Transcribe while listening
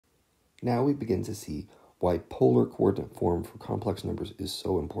Now we begin to see why polar coordinate form for complex numbers is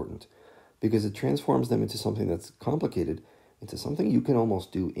so important, because it transforms them into something that's complicated, into something you can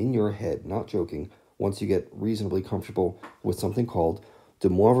almost do in your head, not joking, once you get reasonably comfortable with something called de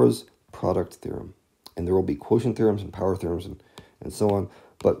Moivre's product theorem. And there will be quotient theorems and power theorems and so on.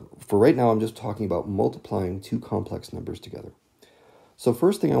 But for right now, I'm just talking about multiplying two complex numbers together. So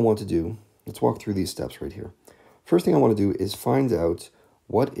first thing I want to do, let's walk through these steps right here. First thing I want to do is find out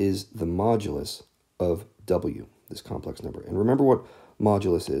what is the modulus of w, this complex number. And remember what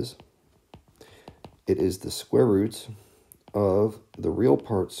modulus is. It is the square root of the real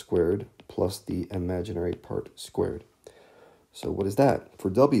part squared plus the imaginary part squared. So what is that? For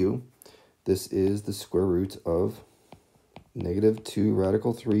w, this is the square root of negative 2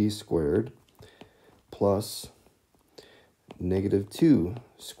 radical 3 squared plus negative 2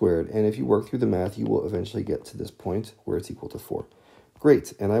 squared. And if you work through the math, you will eventually get to this point where it's equal to 4.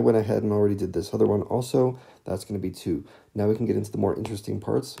 Great, and I went ahead and already did this other one also. That's going to be 2. Now we can get into the more interesting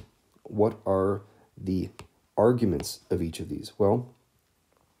parts. What are the arguments of each of these? Well,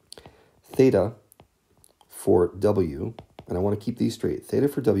 theta for w, and I want to keep these straight, theta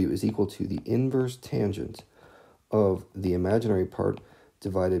for w is equal to the inverse tangent of the imaginary part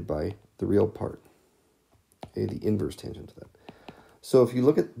divided by the real part. Okay, the inverse tangent of that. So if you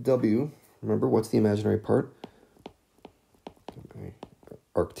look at w, remember what's the imaginary part? Okay,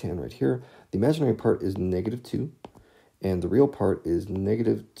 arctan right here. The imaginary part is negative 2, and the real part is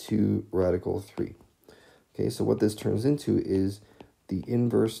negative 2 radical 3. Okay, so what this turns into is the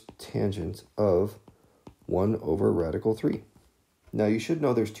inverse tangent of 1 over radical 3. Now you should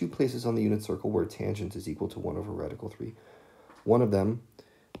know there's two places on the unit circle where tangent is equal to 1 over radical 3. One of them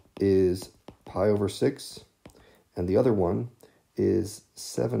is pi over 6, and the other one is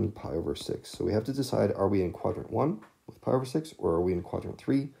 7 pi over 6. So we have to decide, are we in quadrant 1 with pi over 6, or are we in quadrant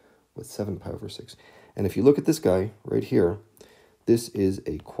 3 with 7 pi over 6? And if you look at this guy right here, this is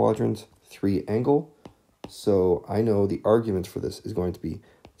a quadrant 3 angle. So I know the argument for this is going to be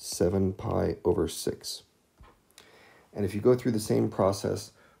 7 pi over 6. And if you go through the same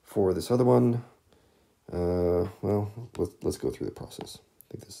process for this other one, well, let's go through the process.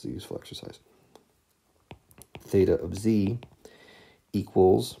 I think this is a useful exercise. Theta of z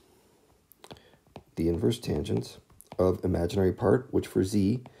equals the inverse tangent of imaginary part, which for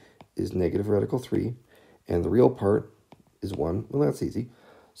z is negative radical 3, and the real part is 1. Well, that's easy.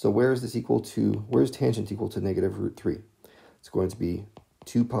 So where is this equal to, where is tangent equal to negative root 3? It's going to be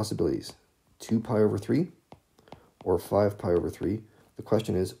two possibilities, 2 pi over 3 or 5 pi over 3. The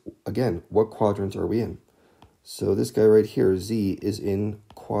question is, again, what quadrant are we in? So this guy right here, z, is in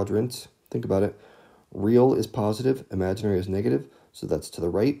quadrant, think about it, real is positive, imaginary is negative, so that's to the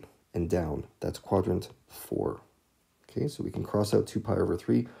right and down. That's quadrant 4. Okay, so we can cross out 2 pi over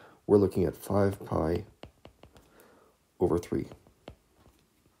 3. We're looking at 5 pi over 3.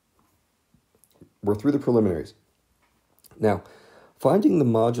 We're through the preliminaries. Now, finding the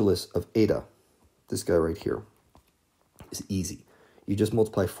modulus of eta, this guy right here, is easy. You just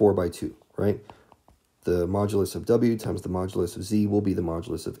multiply 4 by 2, right? The modulus of w times the modulus of z will be the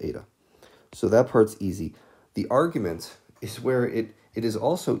modulus of eta. So that part's easy. The argument is where it is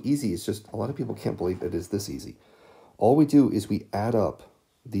also easy. It's just a lot of people can't believe it is this easy. All we do is we add up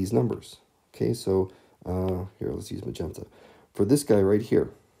these numbers. Okay, so here, let's use magenta. For this guy right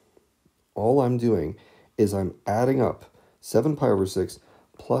here, all I'm doing is I'm adding up 7 pi over 6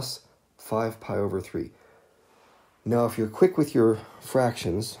 plus 5 pi over 3. Now, if you're quick with your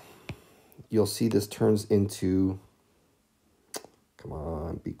fractions, you'll see this turns into, come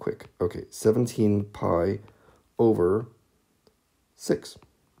on, be quick. Okay, 17 pi over 6.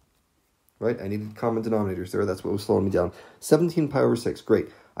 Right? I needed common denominators there. That's what was slowing me down. 17 pi over 6. Great.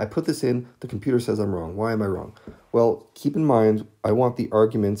 I put this in. The computer says I'm wrong. Why am I wrong? Well, keep in mind, I want the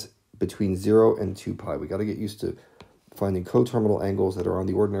argument between 0 and 2 pi. We got to get used to finding coterminal angles that are on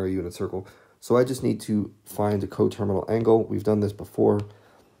the ordinary unit circle. So I just need to find a coterminal angle. We've done this before.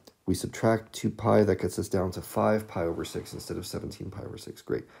 We subtract 2 pi. That gets us down to 5 pi over 6 instead of 17 pi over 6.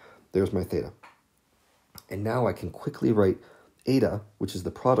 Great. There's my theta. And now I can quickly write eta, which is the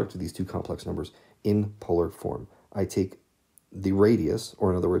product of these two complex numbers, in polar form. I take the radius,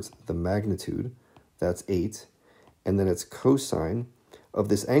 or in other words, the magnitude, that's 8, and then its cosine of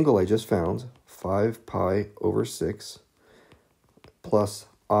this angle I just found, 5 pi over 6, plus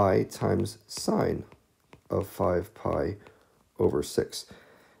I times sine of 5 pi over 6.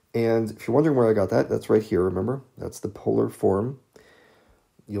 And if you're wondering where I got that, that's right here, remember? That's the polar form.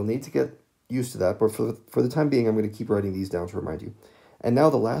 You'll need to get used to that, but for the time being, I'm going to keep writing these down to remind you. And now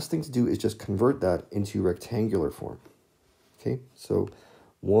the last thing to do is just convert that into rectangular form. Okay, so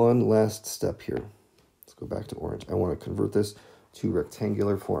one last step here. Let's go back to orange. I want to convert this to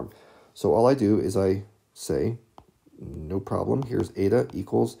rectangular form. So all I do is I say, no problem, here's eta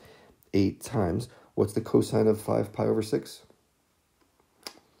equals 8 times, what's the cosine of 5 pi over 6?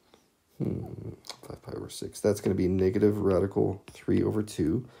 5 pi over 6. That's going to be negative radical 3 over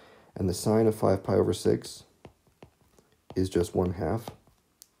 2. And the sine of 5 pi over 6 is just 1/2.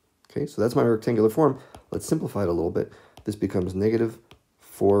 Okay, so that's my rectangular form. Let's simplify it a little bit. This becomes negative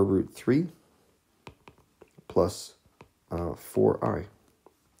 4 root 3 plus 4i.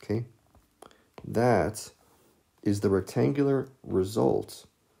 Okay, that is the rectangular result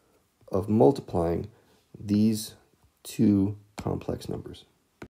of multiplying these two complex numbers.